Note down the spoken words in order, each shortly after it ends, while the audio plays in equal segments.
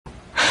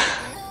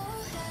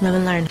Live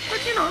and learn.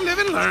 But you know, live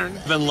and learn.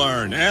 Live and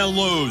learn. And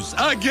lose.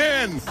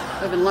 Again.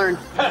 Live and learn.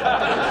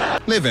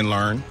 Live and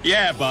learn.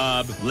 Yeah,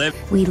 Bob. Live.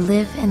 We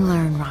live and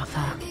learn,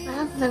 Rafa.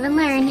 Well, live and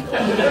learn.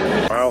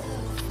 Well,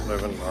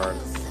 live and learn.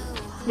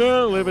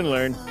 No, live and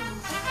learn.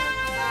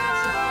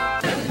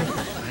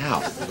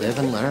 Wow, live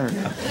and learn.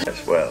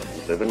 Yes, well,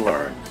 live and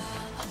learn.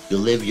 You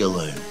live, you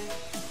learn.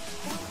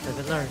 Live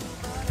and learn.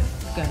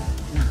 Good.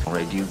 All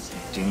right, do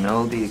you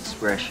know the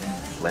expression,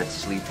 let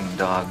sleeping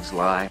dogs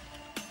lie?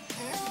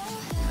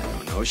 I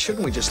don't know,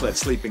 shouldn't we just let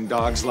sleeping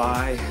dogs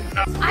lie?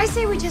 I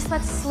say we just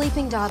let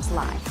sleeping dogs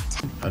lie.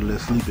 I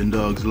let sleeping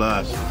dogs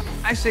lie.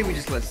 I say we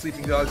just let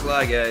sleeping dogs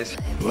lie, guys.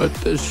 Let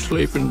the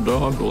sleeping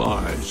dog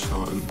lie,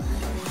 son.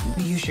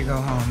 You should go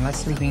home. Let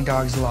sleeping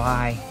dogs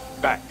lie.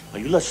 Back. Now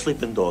you let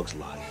sleeping dogs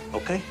lie,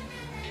 okay?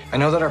 I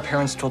know that our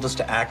parents told us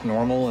to act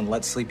normal and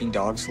let sleeping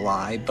dogs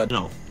lie, but...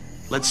 No,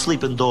 let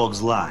sleeping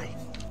dogs lie.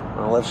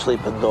 Well, let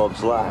sleeping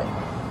dogs lie.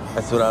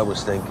 That's what I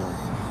was thinking.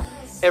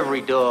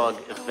 Every dog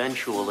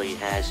eventually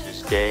has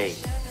his day.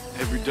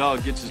 Every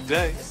dog gets his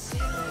day.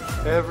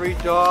 Every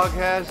dog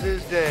has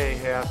his day,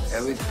 yeah.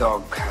 Every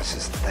dog has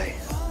his day.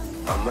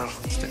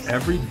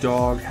 Every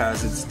dog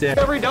has its day.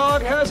 Every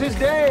dog has his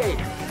day.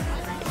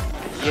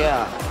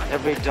 Yeah,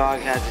 every dog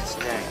has its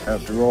day.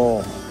 After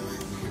all,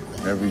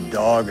 every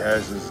dog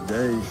has his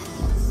day.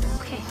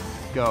 Okay.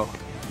 Go.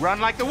 Run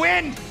like the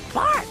wind.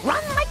 Bart,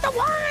 run like the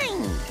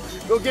wind.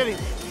 Go get him.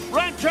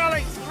 Run,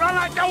 Charlie. Run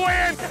like the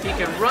wind. He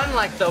can run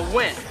like the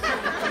wind.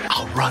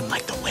 I'll run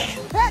like the wind.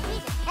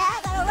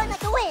 I gotta run like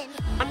the wind.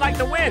 Run like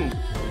the wind.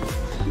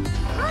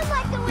 Run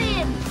like the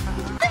wind.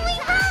 Then we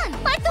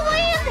run like the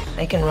wind.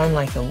 They can run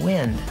like the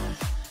wind.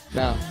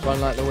 Now,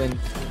 run like the wind.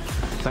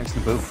 Thanks,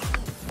 Naboo.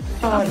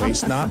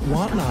 Waste not,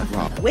 want not,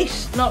 Rob.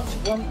 Waste not,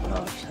 want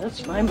not.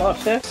 That's my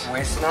motto.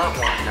 Waste not,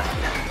 want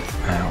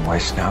not.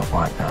 waste not,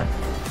 want not.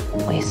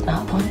 Waste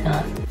not, want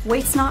not.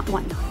 Waste not,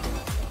 want not.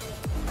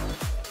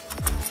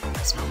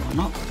 Waste not,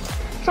 want not.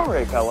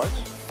 Sorry, fellas.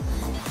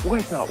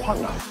 Waste not,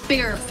 want not.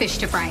 Bigger fish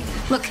to fry.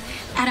 Look,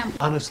 Adam.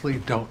 Honestly,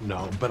 don't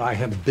know, but I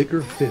have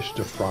bigger fish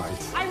to fry.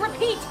 I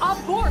repeat,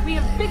 on board, we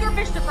have bigger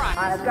fish to fry.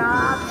 I've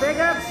got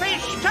bigger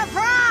fish to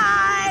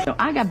fry. So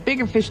I got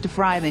bigger fish to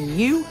fry than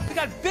you. We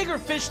got bigger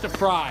fish to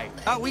fry.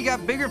 We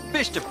got bigger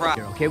fish to fry.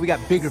 Okay, we got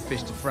bigger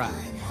fish to fry.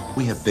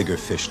 We have bigger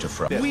fish to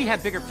fry. We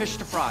have bigger fish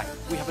to fry.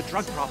 We have a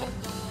drug problem.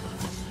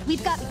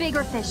 We've got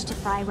bigger fish to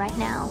fry right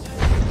now.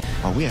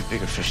 Oh, we have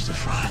bigger fish to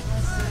fry.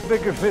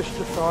 Bigger fish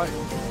to fry.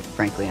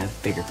 Frankly, I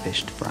have bigger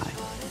fish to fry.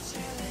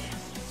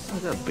 I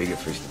got bigger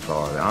fish to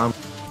fry.